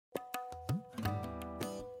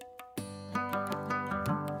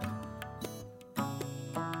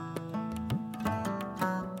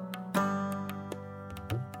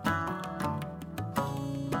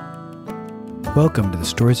Welcome to the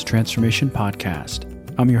Stories of Transformation podcast.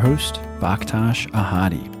 I'm your host, Bakhtash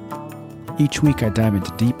Ahadi. Each week I dive into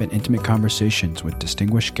deep and intimate conversations with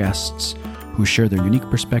distinguished guests who share their unique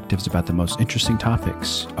perspectives about the most interesting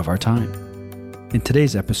topics of our time. In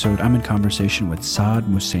today's episode, I'm in conversation with Saad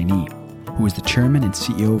Mohseni, who is the chairman and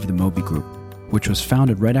CEO of the Moby Group, which was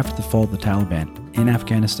founded right after the fall of the Taliban in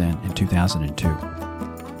Afghanistan in 2002.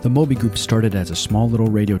 The Moby Group started as a small little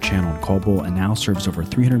radio channel in Kabul and now serves over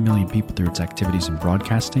 300 million people through its activities in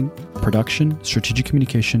broadcasting, production, strategic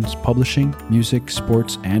communications, publishing, music,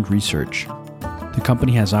 sports, and research. The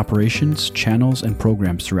company has operations, channels, and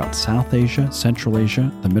programs throughout South Asia, Central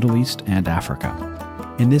Asia, the Middle East, and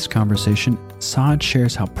Africa. In this conversation, Saad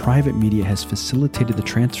shares how private media has facilitated the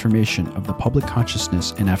transformation of the public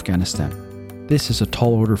consciousness in Afghanistan. This is a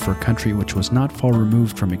tall order for a country which was not far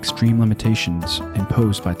removed from extreme limitations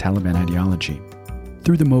imposed by Taliban ideology.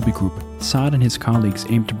 Through the Moby Group, Saad and his colleagues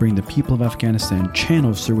aim to bring the people of Afghanistan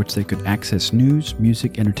channels through which they could access news,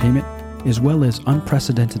 music, entertainment, as well as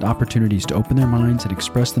unprecedented opportunities to open their minds and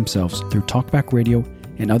express themselves through talkback radio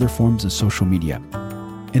and other forms of social media.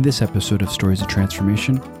 In this episode of Stories of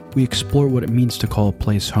Transformation, we explore what it means to call a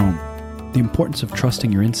place home, the importance of trusting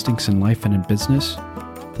your instincts in life and in business,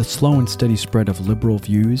 the slow and steady spread of liberal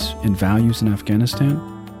views and values in Afghanistan,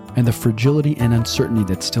 and the fragility and uncertainty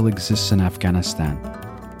that still exists in Afghanistan.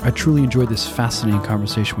 I truly enjoyed this fascinating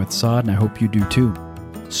conversation with Saad, and I hope you do too.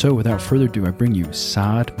 So without further ado, I bring you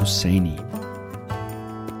Saad Mohseni.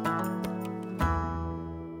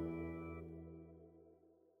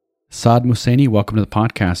 Saad Mohseni, welcome to the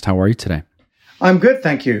podcast. How are you today? I'm good,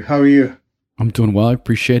 thank you. How are you? I'm doing well. I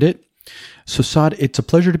appreciate it. So Saad, it's a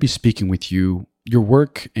pleasure to be speaking with you. Your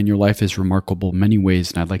work and your life is remarkable in many ways,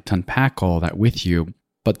 and I'd like to unpack all that with you.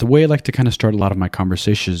 But the way I like to kind of start a lot of my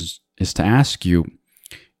conversations is to ask you,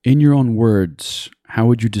 in your own words, how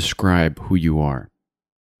would you describe who you are?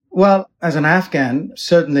 Well, as an Afghan,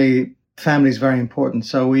 certainly family is very important.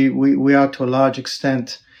 So we are to a large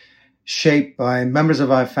extent shaped by members of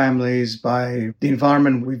our families, by the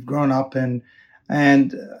environment we've grown up in,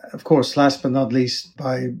 and of course, last but not least,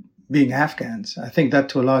 by being Afghans. I think that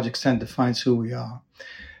to a large extent defines who we are.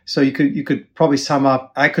 So you could probably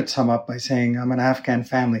I could sum up by saying I'm an Afghan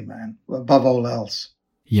family man, above all else.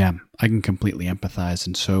 Yeah, I can completely empathize.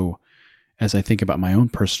 And so as I think about my own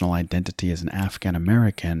personal identity as an Afghan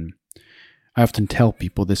American, I often tell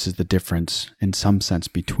people this is the difference in some sense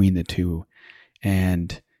between the two.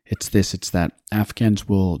 And it's that Afghans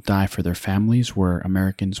will die for their families where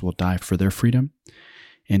Americans will die for their freedom.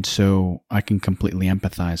 And so I can completely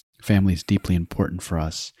empathize. Family is deeply important for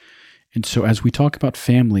us. And so as we talk about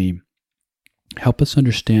family, help us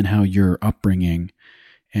understand how your upbringing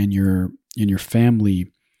and your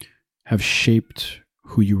family have shaped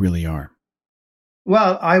who you really are.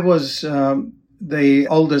 Well, I was the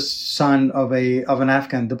oldest son of an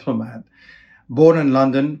Afghan diplomat, born in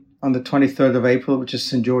London on the 23rd of April, which is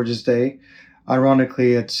St. George's Day,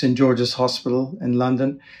 ironically at St. George's Hospital in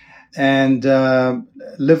London, and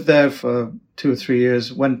lived there for 2 or 3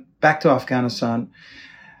 years, went back to Afghanistan,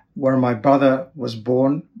 where my brother was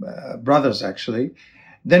born, brothers actually.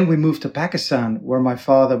 Then we moved to Pakistan, where my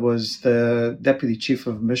father was the deputy chief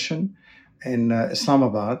of mission in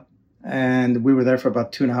Islamabad. And we were there for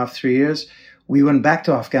about 2.5, 3 years. We went back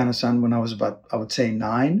to Afghanistan when I was about, I would say,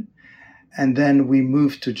 9. And then we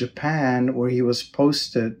moved to Japan, where he was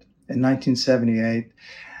posted in 1978,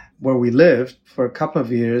 where we lived for a couple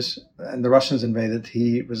of years. And the Russians invaded.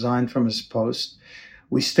 He resigned from his post.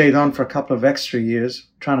 We stayed on for a couple of extra years,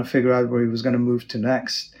 trying to figure out where he was going to move to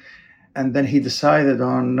next. And then he decided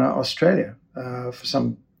on Australia for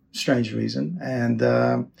some strange reason. And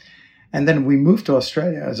then we moved to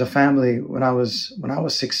Australia as a family when I was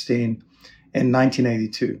 16 in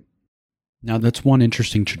 1982. Now, that's one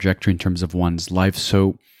interesting trajectory in terms of one's life.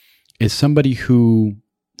 So as somebody who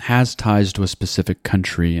has ties to a specific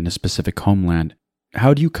country and a specific homeland,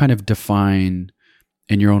 how do you kind of define,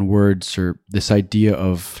 in your own words, or this idea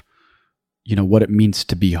of, what it means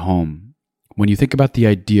to be home? When you think about the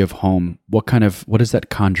idea of home, what does that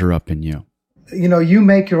conjure up in you? You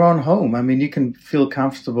make your own home. I mean, you can feel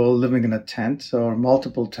comfortable living in a tent or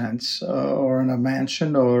multiple tents or in a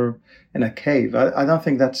mansion or in a cave. I don't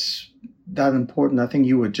think that's that important. I think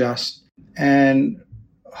you adjust. And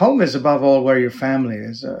home is above all where your family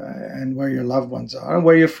is and where your loved ones are and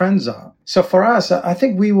where your friends are. So for us, I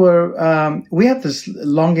think we had this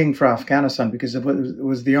longing for Afghanistan because it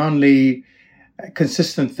was the only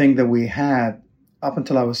consistent thing that we had up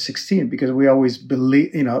until I was 16, because we always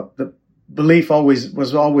believe, the belief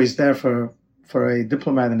was always there for a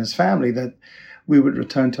diplomat and his family that we would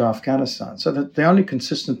return to Afghanistan. So that the only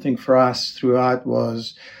consistent thing for us throughout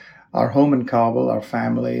was our home in Kabul, our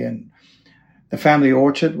family, and the family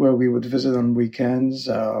orchard where we would visit on weekends,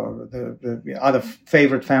 the other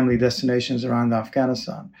favorite family destinations around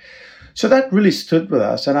Afghanistan. So that really stood with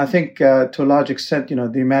us. And I think to a large extent,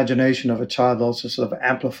 the imagination of a child also sort of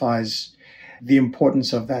amplifies the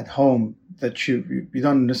importance of that home that you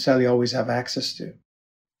don't necessarily always have access to.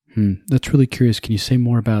 That's really curious. Can you say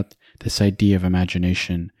more about this idea of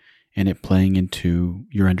imagination and it playing into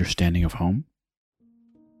your understanding of home?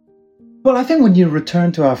 Well, I think when you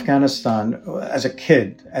return to Afghanistan as a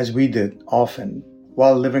kid, as we did often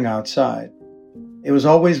while living outside, it was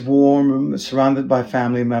always warm, surrounded by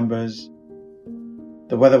family members.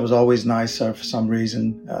 The weather was always nicer for some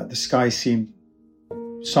reason. The sky seemed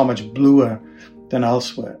so much bluer than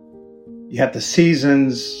elsewhere. You had the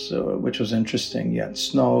seasons, which was interesting. You had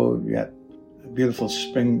snow, you had beautiful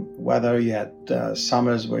spring weather, you had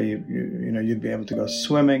summers where you'd be able to go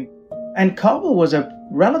swimming. And Kabul was a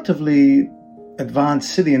relatively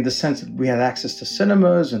advanced city in the sense that we had access to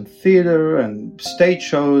cinemas and theater and stage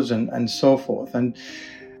shows and so forth. And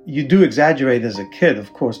you do exaggerate as a kid,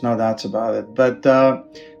 of course, no doubts about it. But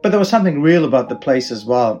there was something real about the place as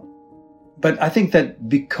well. But I think that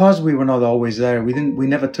because we were not always there, we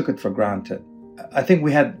never took it for granted. I think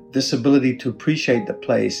we had this ability to appreciate the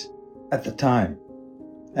place at the time.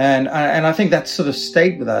 And I think that sort of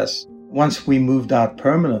stayed with us once we moved out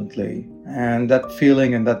permanently. And that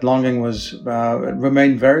feeling and that longing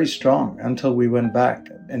remained very strong until we went back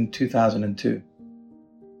in 2002.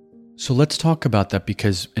 So let's talk about that,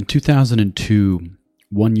 because in 2002,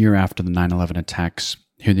 1 year after the 9/11 attacks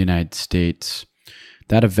here in the United States,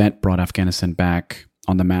 that event brought Afghanistan back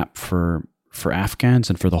on the map for Afghans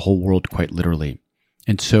and for the whole world, quite literally.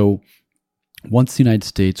 And so once the United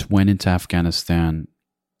States went into Afghanistan,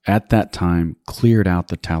 at that time, cleared out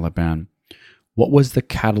the Taliban, what was the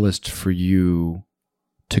catalyst for you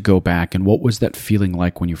to go back? And what was that feeling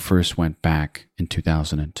like when you first went back in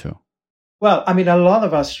 2002? Well, I mean, a lot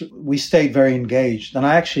of us, we stayed very engaged. And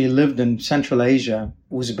I actually lived in Central Asia,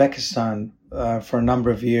 Uzbekistan, for a number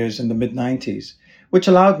of years in the mid-90s, which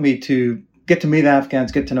allowed me to get to meet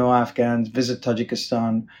Afghans, get to know Afghans, visit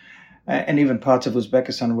Tajikistan, and even parts of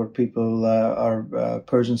Uzbekistan where people are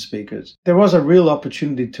Persian speakers. There was a real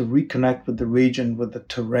opportunity to reconnect with the region, with the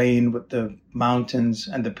terrain, with the mountains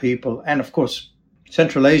and the people, and of course,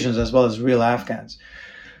 Central Asians as well as real Afghans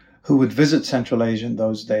who would visit Central Asia in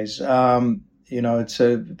those days. The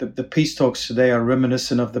peace talks today are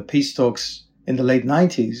reminiscent of the peace talks in the late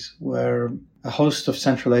 90s, where a host of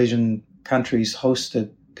Central Asian countries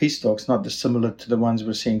hosted peace talks, not dissimilar to the ones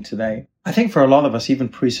we're seeing today. I think for a lot of us, even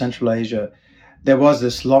pre-Central Asia, there was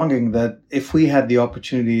this longing that if we had the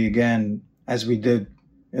opportunity again, as we did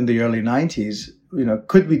in the early 90s,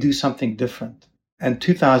 could we do something different? And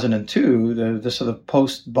 2002, the sort of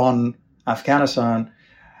post-Bonn Afghanistan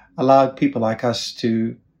allowed people like us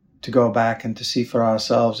to go back and to see for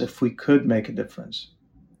ourselves if we could make a difference,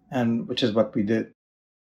 and which is what we did.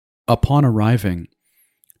 Upon arriving,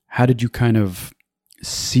 how did you kind of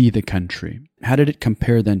see the country? How did it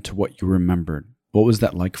compare then to what you remembered? What was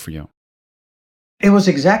that like for you? It was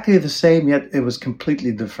exactly the same, yet it was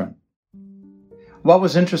completely different. What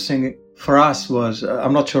was interesting for us was,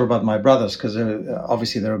 I'm not sure about my brothers because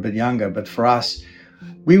obviously they're a bit younger, but for us,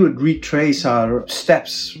 we would retrace our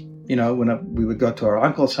steps, when we would go to our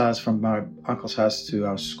uncle's house, from our uncle's house to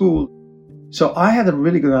our school. So I had a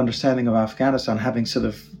really good understanding of Afghanistan, having sort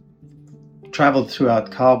of traveled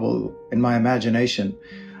throughout Kabul in my imagination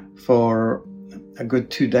for a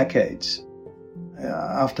good 2 decades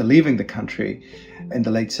after leaving the country in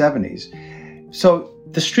the late 70s. So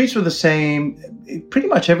the streets were the same, pretty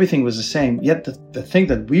much everything was the same, yet the thing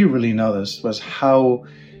that we really noticed was how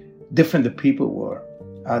different the people were.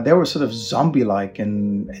 They were sort of zombie-like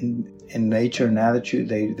in nature and attitude.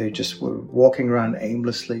 They just were walking around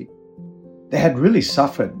aimlessly. They had really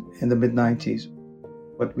suffered in the mid-90s,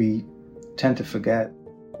 what we tend to forget.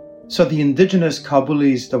 So the indigenous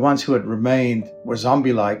Kabulis, the ones who had remained, were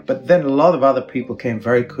zombie-like, but then a lot of other people came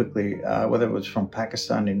very quickly, whether it was from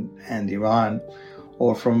Pakistan and Iran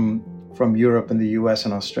or from Europe and the US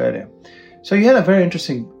and Australia. So you had a very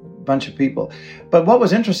interesting bunch of people. But what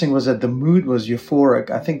was interesting was that the mood was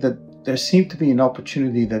euphoric. I think that there seemed to be an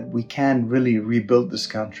opportunity that we can really rebuild this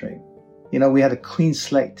country. We had a clean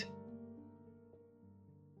slate.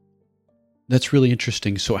 That's really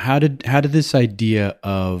interesting. So how did this idea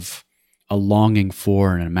of a longing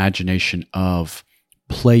for, an imagination of,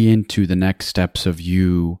 play into the next steps of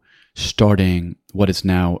you starting what is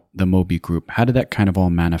now the Moby Group? How did that kind of all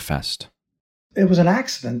manifest? It was an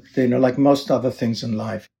accident, like most other things in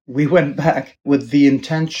life. We went back with the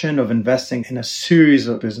intention of investing in a series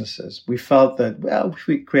of businesses. We felt that, well, if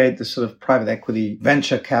we create this sort of private equity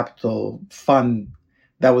venture capital fund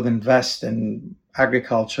that would invest in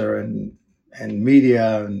agriculture and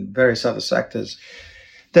media and various other sectors,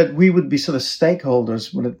 that we would be sort of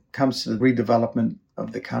stakeholders when it comes to the redevelopment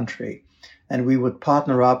of the country. And we would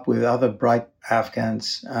partner up with other bright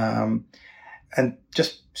Afghans and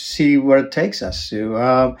just see where it takes us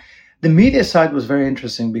to. The media side was very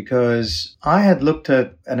interesting because I had looked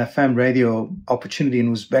at an FM radio opportunity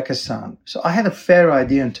in Uzbekistan. So I had a fair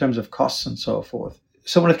idea in terms of costs and so forth.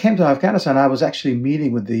 So when it came to Afghanistan, I was actually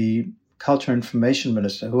meeting with the Culture Information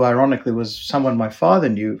Minister, who ironically was someone my father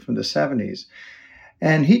knew from the 70s.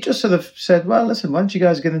 And he just sort of said, well, listen, why don't you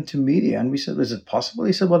guys get into media? And we said, is it possible?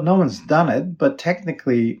 He said, well, no one's done it, but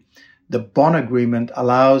technically the Bonn Agreement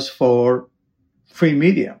allows for free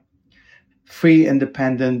media, free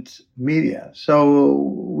independent media. So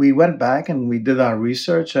we went back and we did our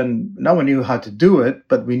research, and no one knew how to do it,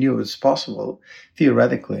 but we knew it was possible,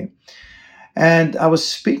 theoretically. And I was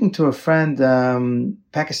speaking to a friend,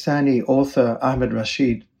 Pakistani author Ahmed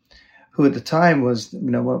Rashid, who at the time was,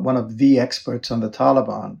 one of the experts on the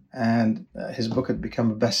Taliban. And his book had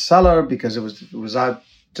become a bestseller because it was out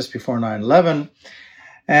just before 9/11.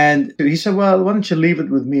 And he said, well, why don't you leave it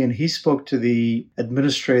with me? And he spoke to the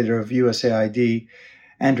administrator of USAID,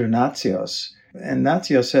 Andrew Natsios. And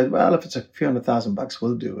Natsios said, well, if it's a few $100,000,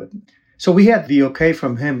 we'll do it. So we had the okay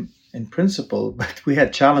from him in principle, but we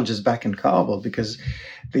had challenges back in Kabul because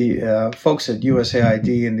the folks at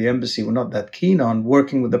USAID and the embassy were not that keen on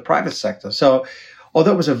working with the private sector. So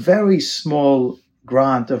although it was a very small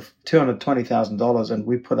grant of $220,000 and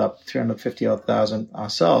we put up $350,000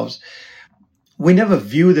 ourselves, we never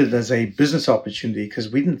viewed it as a business opportunity because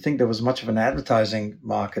we didn't think there was much of an advertising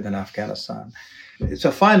market in Afghanistan. So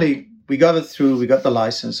finally, we got it through, we got the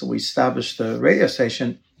license, and we established the radio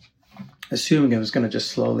station, assuming it was going to just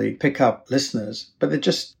slowly pick up listeners. But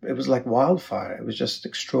it was like wildfire. It was just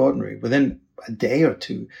extraordinary. Within a day or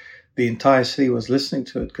two, the entire city was listening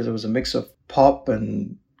to it because it was a mix of pop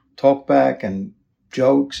and talkback and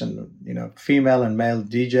jokes and, female and male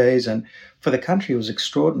DJs. And for the country, it was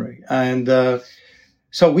extraordinary. And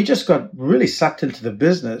so we just got really sucked into the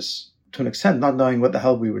business to an extent, not knowing what the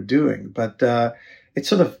hell we were doing. But it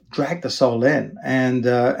sort of dragged us all in. And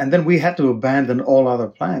then we had to abandon all other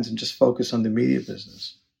plans and just focus on the media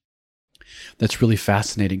business. That's really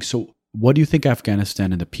fascinating. So what do you think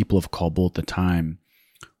Afghanistan and the people of Kabul at the time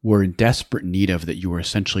were in desperate need of that you were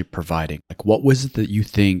essentially providing? Like, what was it that you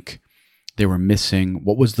think they were missing?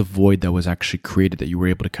 What was the void that was actually created that you were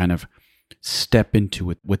able to kind of step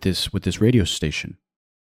into with this radio station?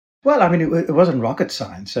 Well, I mean, it wasn't rocket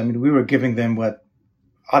science. I mean, we were giving them what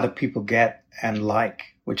other people get and like,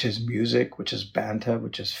 which is music, which is banter,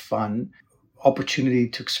 which is fun, opportunity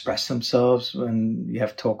to express themselves when you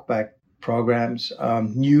have talkback programs,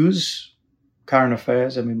 news, current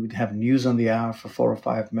affairs. I mean, we'd have news on the hour for 4 or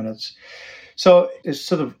 5 minutes. So it's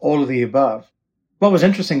sort of all of the above. What was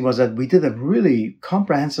interesting was that we did a really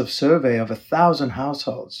comprehensive survey of 1,000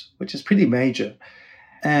 households, which is pretty major.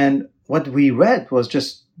 And what we read was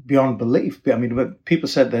just beyond belief. I mean, people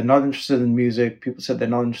said they're not interested in music. People said they're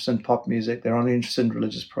not interested in pop music. They're only interested in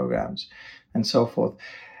religious programs and so forth.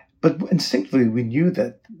 But instinctively, we knew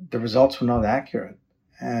that the results were not accurate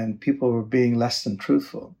and people were being less than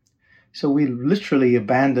truthful. So we literally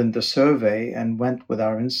abandoned the survey and went with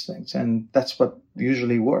our instincts. And that's what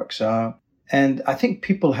usually works. And I think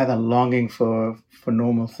people had a longing for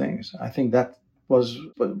normal things. I think that was,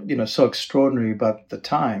 so extraordinary about the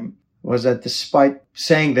time was that despite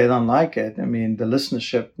saying they don't like it, I mean, the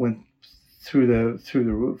listenership went through the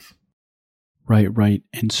roof. Right.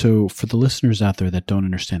 And so for the listeners out there that don't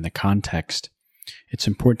understand the context, it's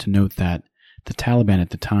important to note that the Taliban at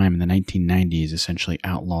the time in the 1990s essentially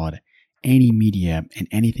outlawed any media and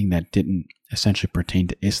anything that didn't essentially pertain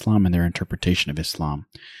to Islam and their interpretation of Islam.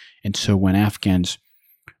 And so when Afghans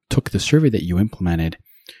took the survey that you implemented,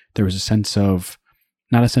 there was a sense of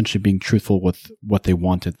not essentially being truthful with what they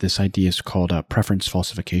wanted. This idea is called preference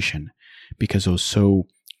falsification because it was so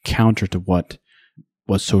counter to what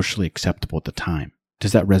was socially acceptable at the time.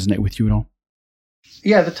 Does that resonate with you at all?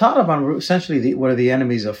 Yeah, the Taliban were essentially were the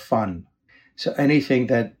enemies of fun. So anything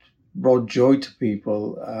that brought joy to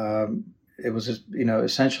people, it was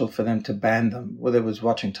essential for them to ban them, whether it was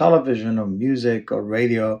watching television or music or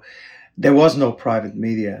radio. There was no private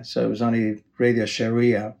media, so it was only Radio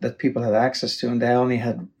Sharia that people had access to, and they only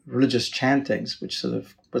had religious chantings, which sort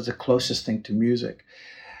of was the closest thing to music.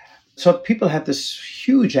 So people had this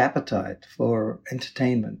huge appetite for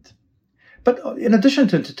entertainment. But in addition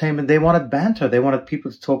to entertainment, they wanted banter. They wanted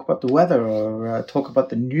people to talk about the weather or talk about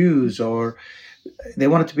the news, or they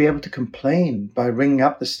wanted to be able to complain by ringing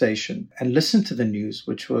up the station and listen to the news,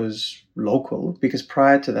 which was local, because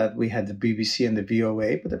prior to that, we had the BBC and the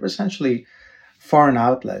VOA, but they were essentially foreign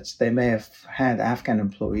outlets. They may have had Afghan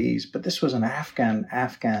employees, but this was an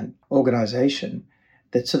Afghan organization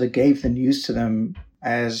that sort of gave the news to them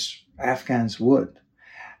as Afghans would.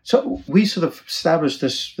 So we sort of established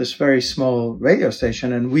this very small radio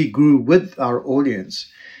station, and we grew with our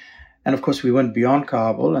audience. And of course, we went beyond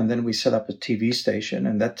Kabul, and then we set up a TV station,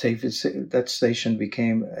 and that station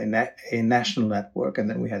became a national network. And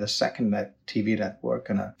then we had a second TV network,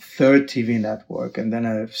 and a third TV network, and then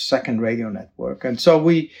a second radio network. And so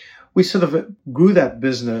we sort of grew that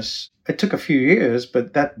business. It took a few years,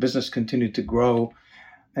 but that business continued to grow.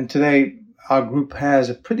 And today, our group has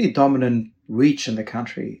a pretty dominant reach in the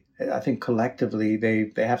country. I think collectively,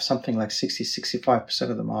 they have something like 65%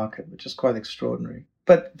 of the market, which is quite extraordinary.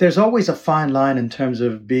 But there's always a fine line in terms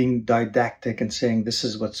of being didactic and saying this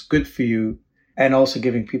is what's good for you, and also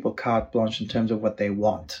giving people carte blanche in terms of what they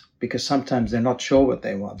want, because sometimes they're not sure what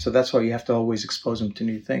they want. So that's why you have to always expose them to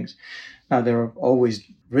new things. Now, there are always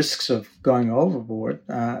risks of going overboard,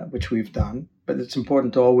 which we've done, but it's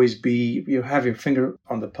important to always have your finger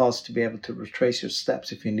on the pulse to be able to retrace your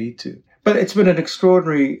steps if you need to. But it's been an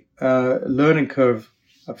extraordinary learning curve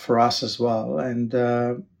for us as well.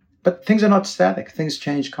 But things are not static. Things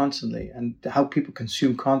change constantly. And how people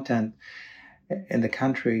consume content in the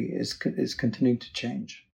country is continuing to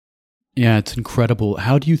change. Yeah, it's incredible.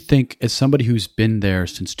 How do you think, as somebody who's been there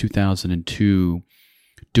since 2002,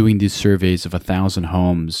 doing these surveys of 1,000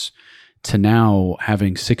 homes, to now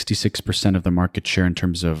having 66% of the market share in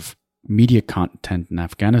terms of media content in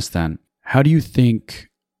Afghanistan, how do you think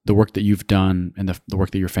the work that you've done and the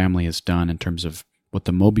work that your family has done in terms of what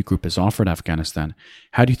the Moby Group has offered Afghanistan,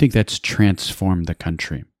 how do you think that's transformed the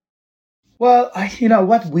country? Well,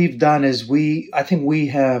 what we've done is I think we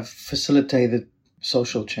have facilitated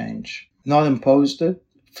social change, not imposed it,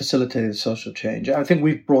 facilitated social change. I think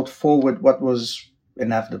we've brought forward what was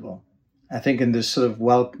inevitable. I think in this sort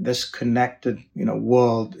of this connected,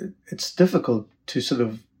 world, it's difficult to sort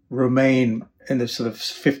of remain in the sort of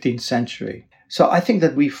 15th century. So I think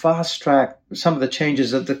that we fast-tracked some of the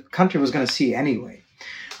changes that the country was going to see anyway.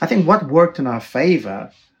 I think what worked in our favor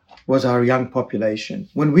was our young population.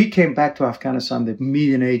 When we came back to Afghanistan, the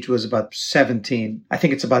median age was about 17. I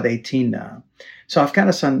think it's about 18 now. So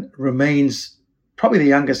Afghanistan remains probably the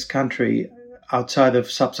youngest country outside of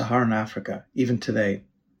sub-Saharan Africa, even today.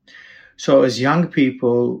 So as young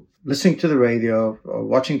people listening to the radio or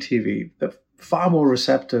watching TV, they're far more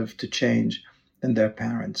receptive to change than their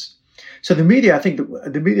parents. So the media, I think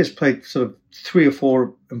the media has played sort of 3 or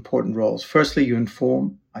 4 important roles. Firstly, you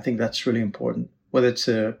inform. I think that's really important, whether it's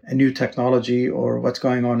a new technology or what's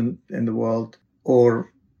going on in the world,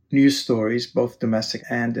 or news stories, both domestic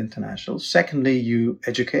and international. Secondly, you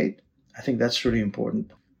educate. I think that's really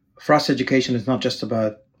important. For us, education is not just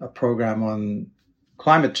about a program on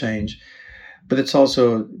climate change, but it's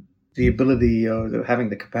also the ability of having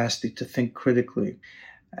the capacity to think critically.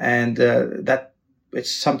 And that it's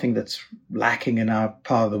something that's lacking in our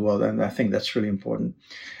part of the world, and I think that's really important.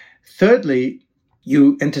 Thirdly,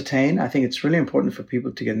 you entertain. I think it's really important for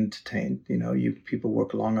people to get entertained. People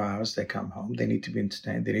work long hours, they come home, they need to be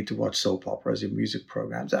entertained. They need to watch soap operas and music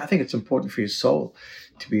programs. I think it's important for your soul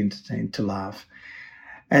to be entertained, to laugh.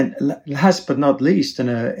 And last but not least, in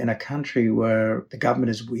a country where the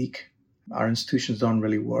government is weak, our institutions don't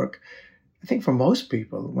really work, I think for most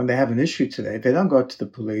people, when they have an issue today, they don't go to the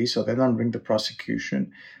police or they don't ring the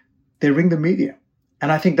prosecution. They ring the media.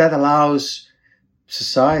 And I think that allows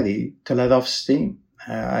society to let off steam.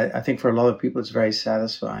 I think for a lot of people, it's very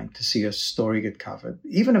satisfying to see a story get covered.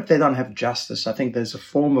 Even if they don't have justice, I think there's a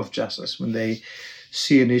form of justice when they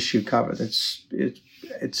see an issue covered.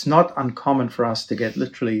 It's not uncommon for us to get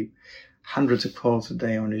literally hundreds of calls a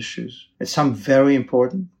day on issues. It's some very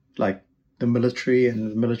important, like the military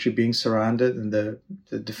and the military being surrounded and the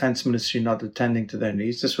defense ministry not attending to their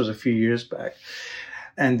needs. This was a few years back.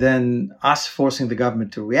 And then us forcing the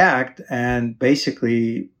government to react and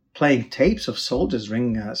basically playing tapes of soldiers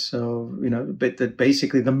ringing us. So, but that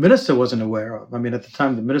basically the minister wasn't aware of. I mean, at the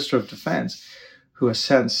time, the Minister of Defense, who has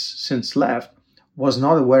since left, was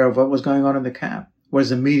not aware of what was going on in the camp, whereas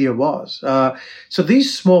the media was. So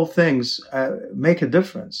these small things make a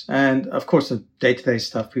difference. And of course, the day-to-day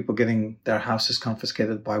stuff, people getting their houses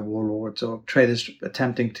confiscated by warlords or traders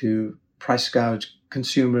attempting to price gouge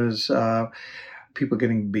consumers, people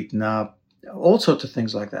getting beaten up, all sorts of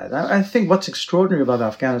things like that. I think what's extraordinary about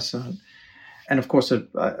Afghanistan, and of course,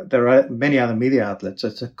 there are many other media outlets.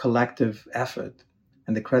 It's a collective effort,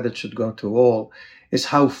 and the credit should go to all, is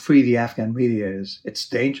how free the Afghan media is. It's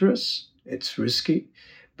dangerous, it's risky,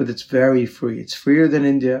 but it's very free. It's freer than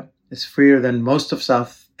India. It's freer than most of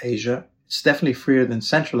South Asia. It's definitely freer than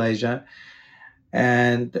Central Asia.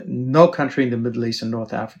 And no country in the Middle East and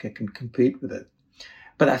North Africa can compete with it.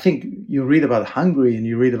 But I think you read about Hungary and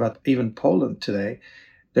you read about even Poland today.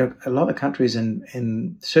 There are a lot of countries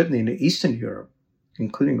certainly in Eastern Europe,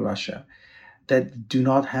 including Russia, that do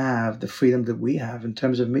not have the freedom that we have in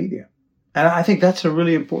terms of media. And I think that's a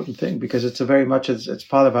really important thing, because it's it's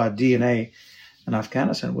part of our DNA in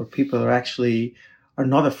Afghanistan, where people are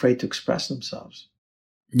not afraid to express themselves.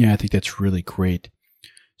 Yeah, I think that's really great.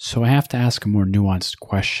 So I have to ask a more nuanced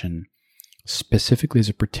question, specifically as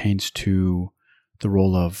it pertains to the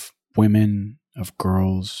role of women, of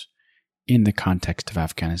girls in the context of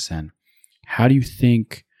Afghanistan. How do you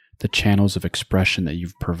think the channels of expression that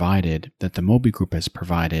you've provided, that the Moby Group has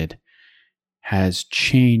provided, has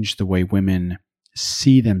changed the way women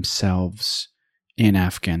see themselves in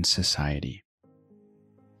Afghan society?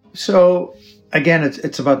 So again,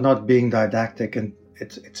 it's about not being didactic, and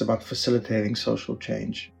it's about facilitating social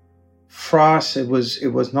change. For us, it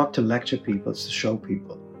was not to lecture people, it's to show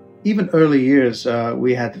people. Even early years,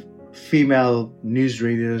 we had female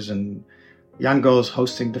newsreaders and young girls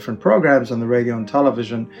hosting different programs on the radio and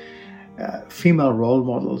television, female role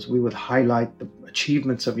models. We would highlight the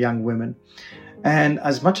achievements of young women. And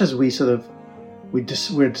as much as we're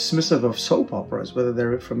dismissive of soap operas, whether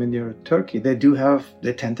they're from India or Turkey, they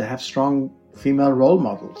tend to have strong female role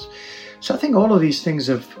models. So I think all of these things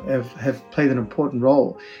have played an important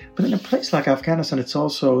role. But in a place like Afghanistan, it's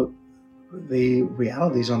also the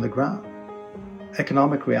realities on the ground,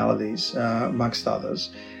 economic realities, amongst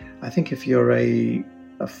others. I think if you're a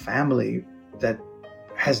family that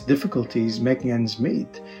has difficulties making ends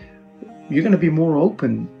meet, you're going to be more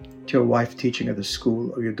open to your wife teaching at the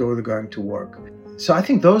school or your daughter going to work. So I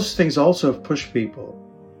think those things also have pushed people.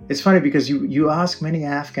 It's funny because you ask many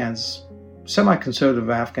Afghans,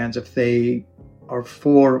 semi-conservative Afghans, if they are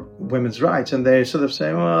for women's rights, and they sort of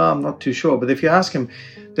say, well, I'm not too sure. But if you ask them,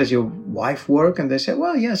 does your wife work? And they say,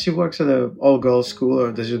 well, yes, she works at an all-girls school.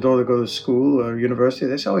 Or does your daughter go to school or university?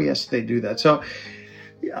 They say, oh, yes, they do that. So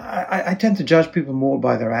I tend to judge people more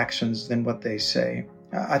by their actions than what they say.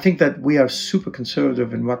 I think that we are super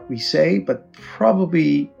conservative in what we say, but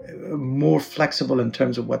probably more flexible in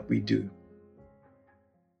terms of what we do.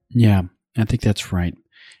 Yeah, I think that's right.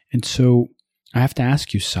 And so I have to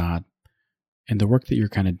ask you, Saad, in the work that you're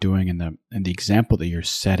kind of doing and the example that you're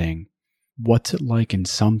setting, what's it like in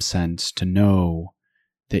some sense to know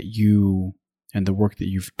that you and the work that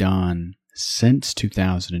you've done since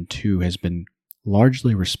 2002 has been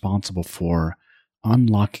largely responsible for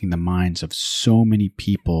unlocking the minds of so many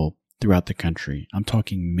people throughout the country? I'm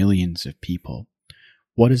talking millions of people.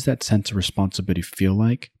 What does that sense of responsibility feel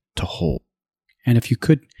like to hold? And if you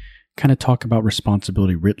could kind of talk about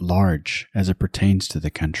responsibility writ large as it pertains to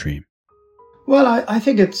the country. Well, I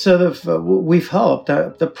think it's sort of, we've helped.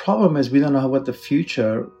 The problem is we don't know what the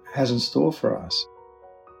future has in store for us.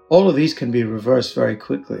 All of these can be reversed very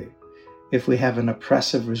quickly if we have an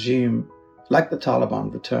oppressive regime like the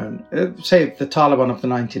Taliban return. Say the Taliban of the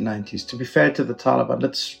 1990s. To be fair to the Taliban,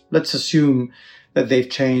 let's assume that they've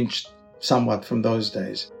changed somewhat from those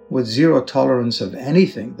days. With zero tolerance of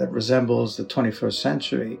anything that resembles the 21st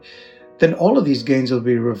century, then all of these gains will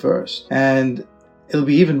be reversed. And it'll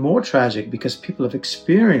be even more tragic because people have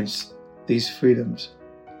experienced these freedoms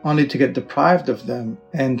only to get deprived of them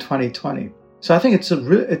in 2020. So I think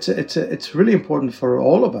it's really important for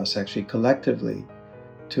all of us, actually, collectively,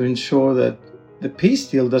 to ensure that the peace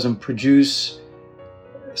deal doesn't produce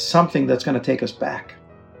something that's going to take us back.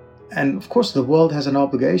 And of course, the world has an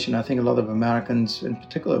obligation. I think a lot of Americans, in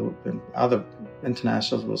particular, and other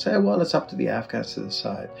internationals will say, well, it's up to the Afghans to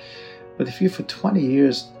decide. But if you, for 20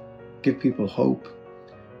 years, give people hope,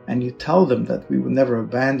 and you tell them that we will never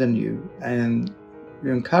abandon you, and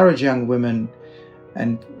you encourage young women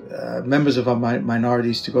and members of our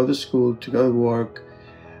minorities to go to school, to go to work,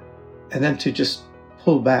 and then to just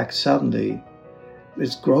pull back suddenly,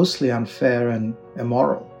 is grossly unfair and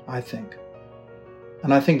immoral, I think.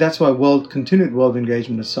 And I think that's why continued world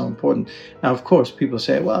engagement is so important. Now, of course, people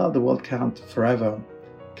say, well, the world can't forever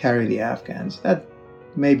carry the Afghans. That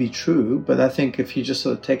may be true, but I think if you just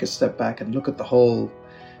sort of take a step back and look at the whole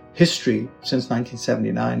history since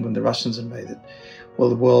 1979 when the Russians invaded, well,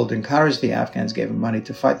 the world encouraged the Afghans, gave them money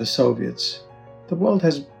to fight the Soviets. The world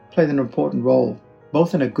has played an important role,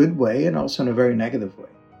 both in a good way and also in a very negative way.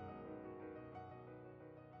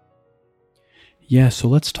 Yeah, so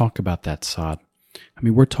let's talk about that, Saad. I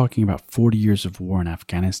mean, we're talking about 40 years of war in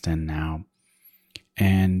Afghanistan now,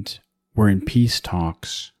 and we're in peace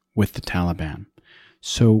talks with the Taliban.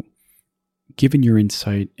 So, given your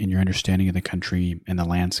insight and your understanding of the country and the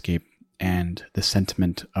landscape and the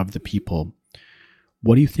sentiment of the people,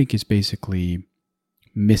 what do you think is basically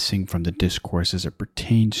missing from the discourse as it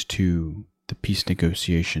pertains to the peace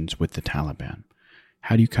negotiations with the Taliban?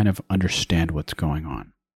 How do you kind of understand what's going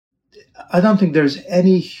on? I don't think there's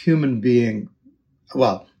any human being,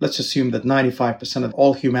 well, let's assume that 95% of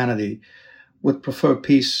all humanity would prefer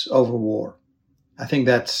peace over war. I think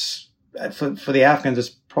that's, for the Afghans, it's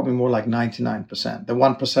probably more like 99%. The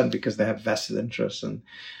 1% because they have vested interests and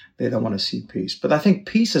they don't want to see peace. But I think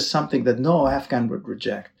peace is something that no Afghan would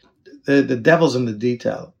reject. The devil's in the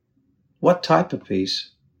detail. What type of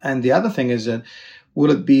peace? And the other thing is that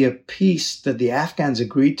will it be a peace that the Afghans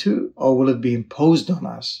agree to, or will it be imposed on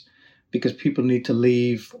us because people need to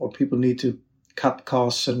leave or people need to cut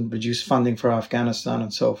costs and reduce funding for Afghanistan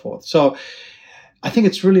and so forth? So I think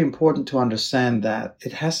it's really important to understand that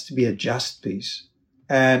it has to be a just peace,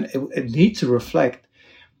 and it needs to reflect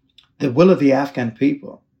the will of the Afghan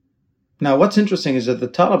people. Now, what's interesting is that the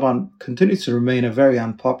Taliban continues to remain a very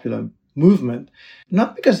unpopular movement,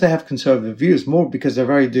 not because they have conservative views, more because they're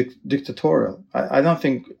very dictatorial. I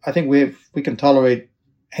think we can tolerate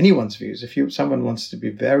anyone's views. If someone wants to be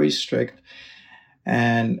very strict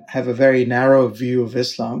and have a very narrow view of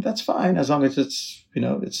Islam, that's fine, as long as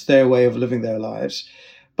it's their way of living their lives.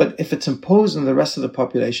 But if it's imposed on the rest of the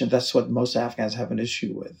population, that's what most Afghans have an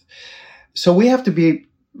issue with. So we have to be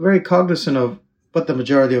very cognizant of what the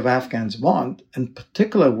majority of Afghans want, in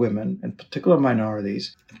particular women, in particular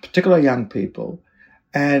minorities, in particular young people,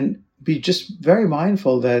 and be just very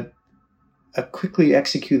mindful that a quickly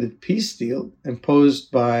executed peace deal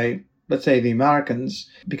imposed by, let's say, the Americans,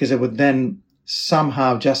 because it would then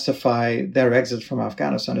somehow justify their exit from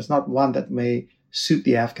Afghanistan, is not one that may suit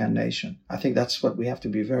the Afghan nation. I think that's what we have to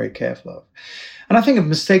be very careful of. And I think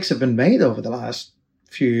mistakes have been made over the last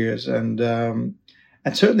few years, and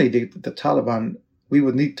certainly the Taliban, we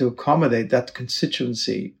would need to accommodate that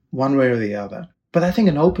constituency one way or the other. But I think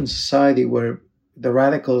an open society where the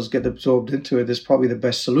radicals get absorbed into it is probably the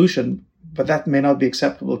best solution, but that may not be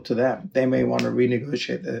acceptable to them. They may want to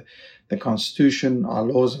renegotiate the constitution, our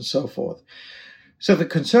laws, and so forth. So the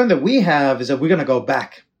concern that we have is that we're going to go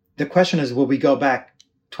back. The question is, will we go back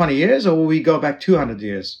 20 years or will we go back 200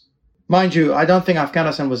 years? Mind you, I don't think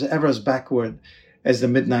Afghanistan was ever as backward as the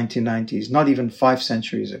mid-1990s, not even 5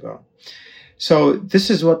 centuries ago. So this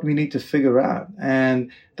is what we need to figure out.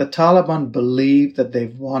 And the Taliban believe that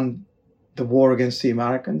they've won the war against the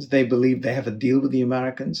Americans. They believe they have a deal with the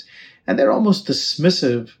Americans. And they're almost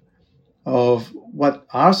dismissive of what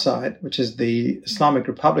our side, which is the Islamic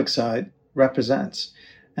Republic side, represents.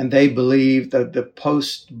 And they believe that the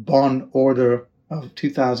post-Bonn order of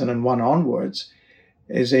 2001 onwards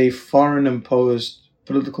is a foreign-imposed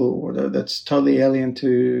political order that's totally alien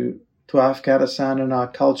to Afghanistan and our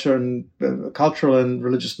culture and cultural and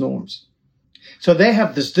religious norms. So they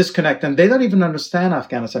have this disconnect, and they don't even understand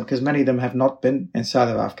Afghanistan because many of them have not been inside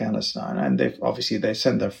of Afghanistan, and they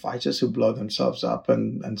send their fighters who blow themselves up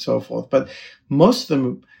and so forth. But most of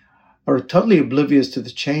them are totally oblivious to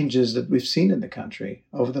the changes that we've seen in the country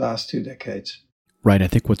over the last 2 decades. Right. I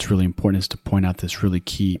think what's really important is to point out this really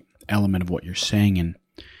key element of what you're saying. And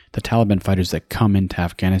the Taliban fighters that come into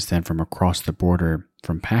Afghanistan from across the border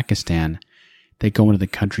from Pakistan, they go into the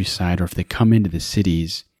countryside, or if they come into the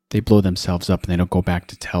cities, they blow themselves up and they don't go back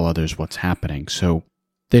to tell others what's happening. So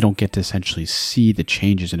they don't get to essentially see the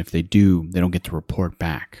changes. And if they do, they don't get to report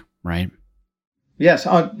back, right? Yes,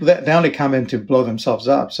 they only come in to blow themselves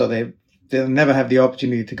up, so they'll never have the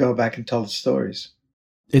opportunity to go back and tell the stories.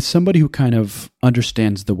 As somebody who kind of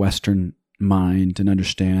understands the Western mind and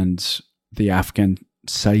understands the Afghan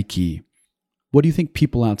psyche, what do you think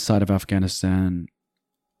people outside of Afghanistan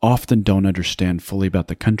often don't understand fully about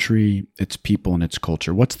the country, its people, and its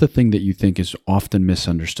culture? What's the thing that you think is often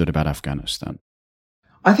misunderstood about Afghanistan?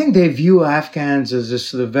 I think they view Afghans as this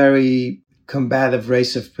sort of very combative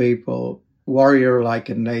race of people, warrior-like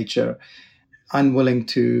in nature, unwilling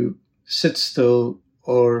to sit still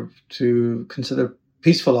or to consider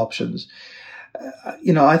peaceful options.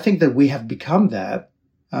 I think that we have become that.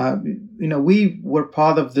 We were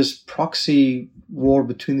part of this proxy war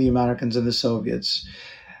between the Americans and the Soviets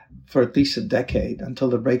for at least a decade, until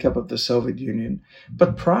the breakup of the Soviet Union.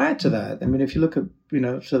 But prior to that, if you look at,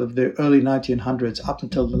 sort of the early 1900s up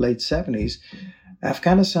until the late 70s,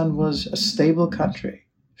 Afghanistan was a stable country.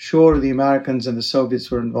 Sure, the Americans and the Soviets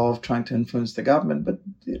were involved trying to influence the government, but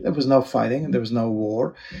there was no fighting and there was no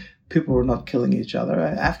war. people were not killing each other.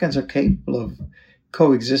 Afghans are capable of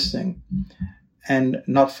coexisting and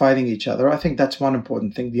not fighting each other. I think that's one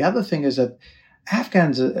important thing. The other thing is that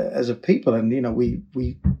Afghans as a people, and we've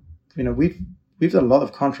done a lot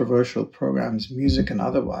of controversial programs, music and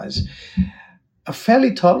otherwise, are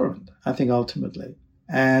fairly tolerant, I think, ultimately.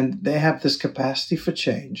 And they have this capacity for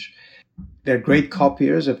change. They're great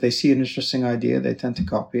copiers. If they see an interesting idea, they tend to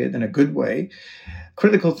copy it in a good way.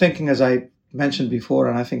 Critical thinking, as I mentioned before,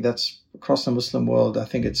 and I think that's across the Muslim world, I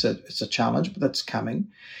think it's a challenge, but that's coming.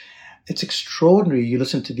 It's extraordinary. You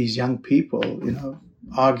listen to these young people,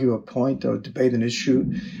 argue a point or debate an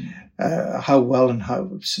issue, how well and how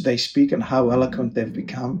they speak and how eloquent they've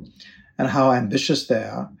become and how ambitious they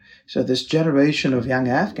are. So this generation of young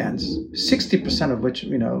Afghans, 60% of which,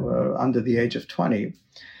 are under the age of 20,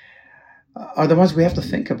 are the ones we have to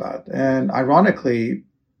think about. And ironically,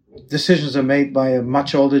 decisions are made by a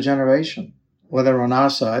much older generation, whether on our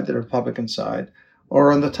side, the Republican side,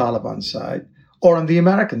 or on the Taliban side, or on the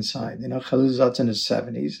American side. Khalilzad's in his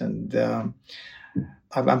 70s, and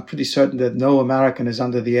I'm pretty certain that no American is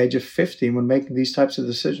under the age of 50 when making these types of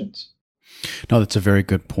decisions. No, that's a very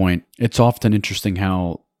good point. It's often interesting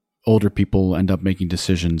how older people end up making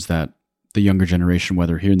decisions that the younger generation,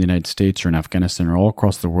 whether here in the United States or in Afghanistan or all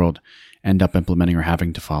across the world, end up implementing or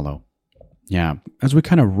having to follow. Yeah. As we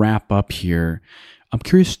kind of wrap up here, I'm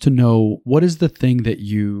curious to know, what is the thing that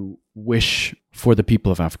you wish for the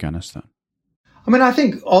people of Afghanistan? I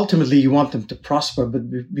think ultimately you want them to prosper,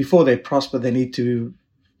 but before they prosper, they need to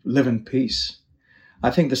live in peace.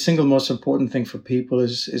 I think the single most important thing for people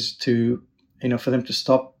is to, for them to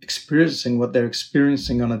stop experiencing what they're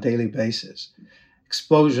experiencing on a daily basis.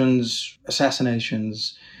 Explosions,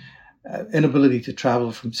 assassinations, inability to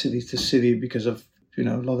travel from city to city because of, a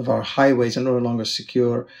lot of our highways are no longer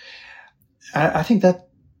secure. I think that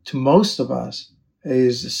to most of us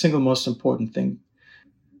is the single most important thing.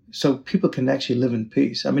 So people can actually live in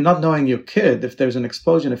peace. Not knowing your kid, if there's an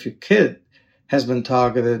explosion, if your kid has been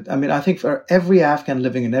targeted. I think for every Afghan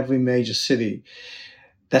living in every major city,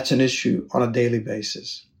 that's an issue on a daily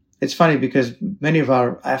basis. It's funny because many of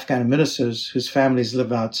our Afghan ministers whose families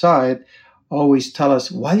live outside always tell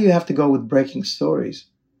us, why do you have to go with breaking stories?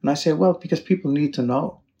 And I say, well, because people need to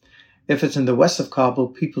know. If it's in the west of Kabul,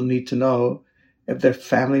 people need to know if their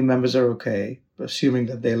family members are okay, assuming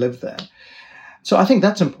that they live there. So I think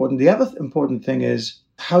that's important. The other important thing is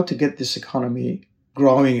how to get this economy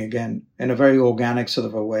growing again in a very organic sort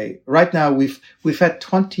of a way. Right now, we've had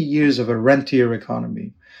 20 years of a rentier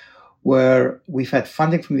economy where we've had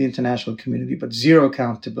funding from the international community, but zero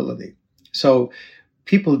accountability. So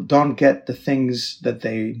people don't get the things that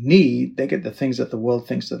they need. They get the things that the world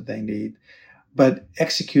thinks that they need, but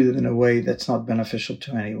executed in a way that's not beneficial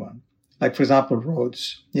to anyone. Like, for example,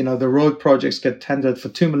 roads. The road projects get tendered for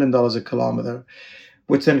 $2 million a kilometer,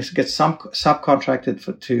 which then gets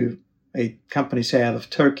subcontracted to a company, say, out of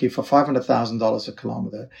Turkey for $500,000 a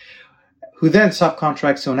kilometer, who then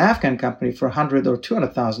subcontracts to an Afghan company for $100,000 or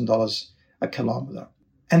 $200,000 a kilometer.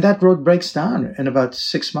 And that road breaks down in about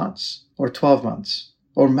 6 months or 12 months,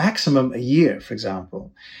 or maximum a year, for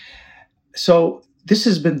example. So this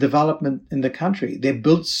has been development in the country. They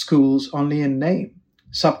build schools only in name.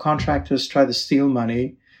 Subcontractors try to steal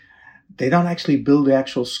money. They don't actually build the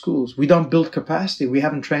actual schools. We don't build capacity. We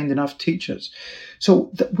haven't trained enough teachers.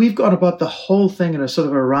 So we've gone about the whole thing in a sort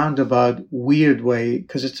of a roundabout, weird way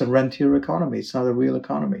because it's a rentier economy. It's not a real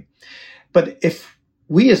economy. But if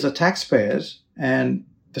we as the taxpayers, and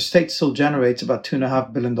the state still generates about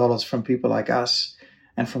 $2.5 billion from people like us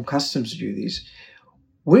and from customs duties,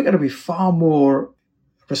 we're going to be far more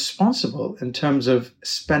responsible in terms of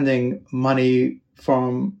spending money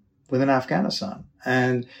from within Afghanistan.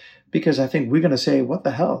 And because I think we're going to say, what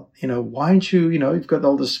the hell? Why aren't you, you've got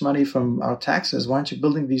all this money from our taxes. Why aren't you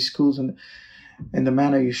building these schools in the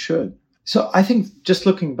manner you should? So I think just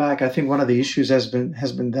looking back, I think one of the issues has been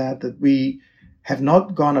that we have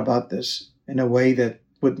not gone about this in a way that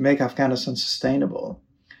would make Afghanistan sustainable.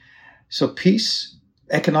 So peace,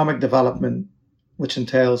 economic development, which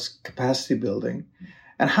entails capacity building,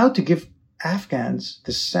 and how to give Afghans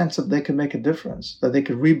the sense that they can make a difference, that they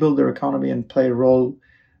could rebuild their economy and play a role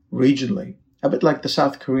regionally, a bit like the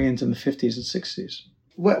South Koreans in the 50s and 60s.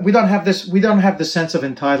 We don't have this. We don't have the sense of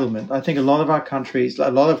entitlement. I think a lot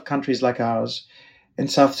of countries like ours in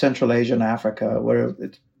South Central Asia and Africa, where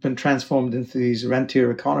it's been transformed into these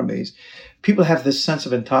rentier economies, people have this sense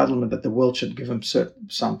of entitlement that the world should give them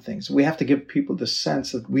some things. We have to give people the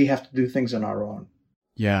sense that we have to do things on our own.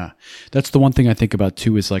 Yeah, that's the one thing I think about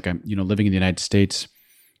too, is like, I'm, living in the United States,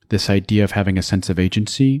 this idea of having a sense of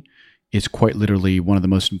agency is quite literally one of the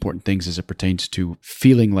most important things as it pertains to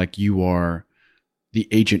feeling like you are the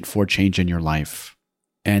agent for change in your life.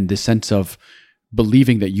 And the sense of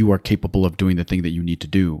believing that you are capable of doing the thing that you need to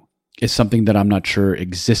do is something that I'm not sure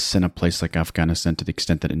exists in a place like Afghanistan to the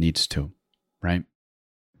extent that it needs to, right?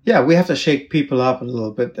 Yeah, we have to shake people up a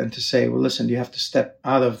little bit and to say, well, listen, you have to step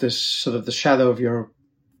out of this sort of the shadow of your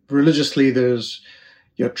religious leaders,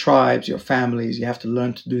 your tribes, your families. You have to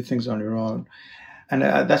learn to do things on your own. And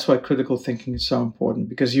that's why critical thinking is so important,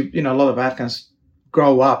 because a lot of Afghans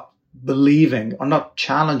grow up believing or not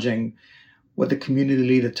challenging what the community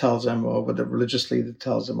leader tells them or what the religious leader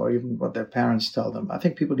tells them or even what their parents tell them. I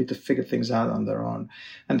think people need to figure things out on their own.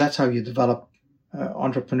 And that's how you develop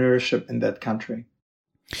entrepreneurship in that country.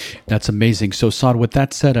 That's amazing. So Saad, with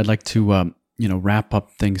that said, I'd like to wrap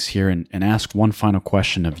up things here and ask one final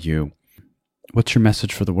question of you. What's your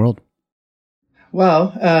message for the world?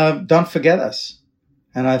 Well, don't forget us.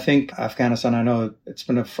 And I think Afghanistan, I know it's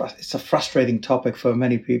a frustrating topic for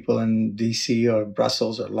many people in DC or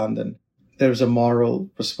Brussels or London. There's a moral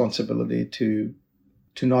responsibility to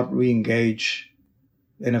not re-engage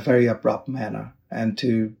in a very abrupt manner and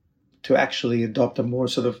to actually adopt a more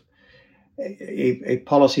sort of a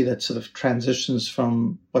policy that sort of transitions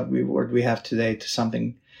from what we have today to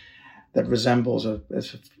something that resembles a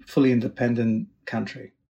fully independent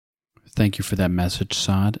country. Thank you for that message,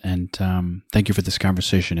 Saad, and thank you for this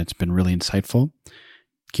conversation. It's been really insightful.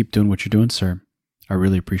 Keep doing what you're doing, sir. I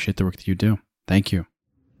really appreciate the work that you do. Thank you.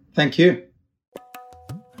 Thank you.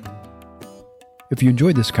 If you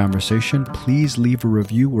enjoyed this conversation, please leave a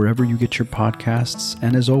review wherever you get your podcasts,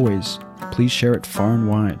 and as always, please share it far and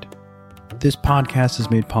wide. This podcast is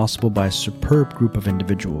made possible by a superb group of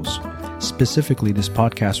individuals. Specifically, this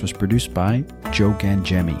podcast was produced by Joe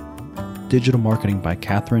Gangemi. Digital marketing by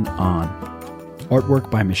Catherine Ahn. Artwork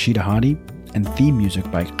by Mashida Hadi, and theme music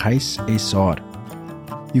by Qais Saad.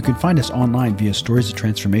 You can find us online via Stories of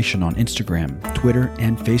Transformation on Instagram, Twitter,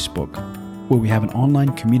 and Facebook, where we have an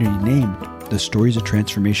online community named the Stories of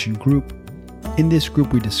Transformation Group. In this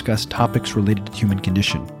group, we discuss topics related to human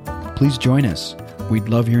condition. Please join us. We'd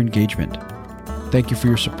love your engagement. Thank you for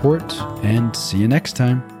your support, and see you next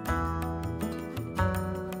time.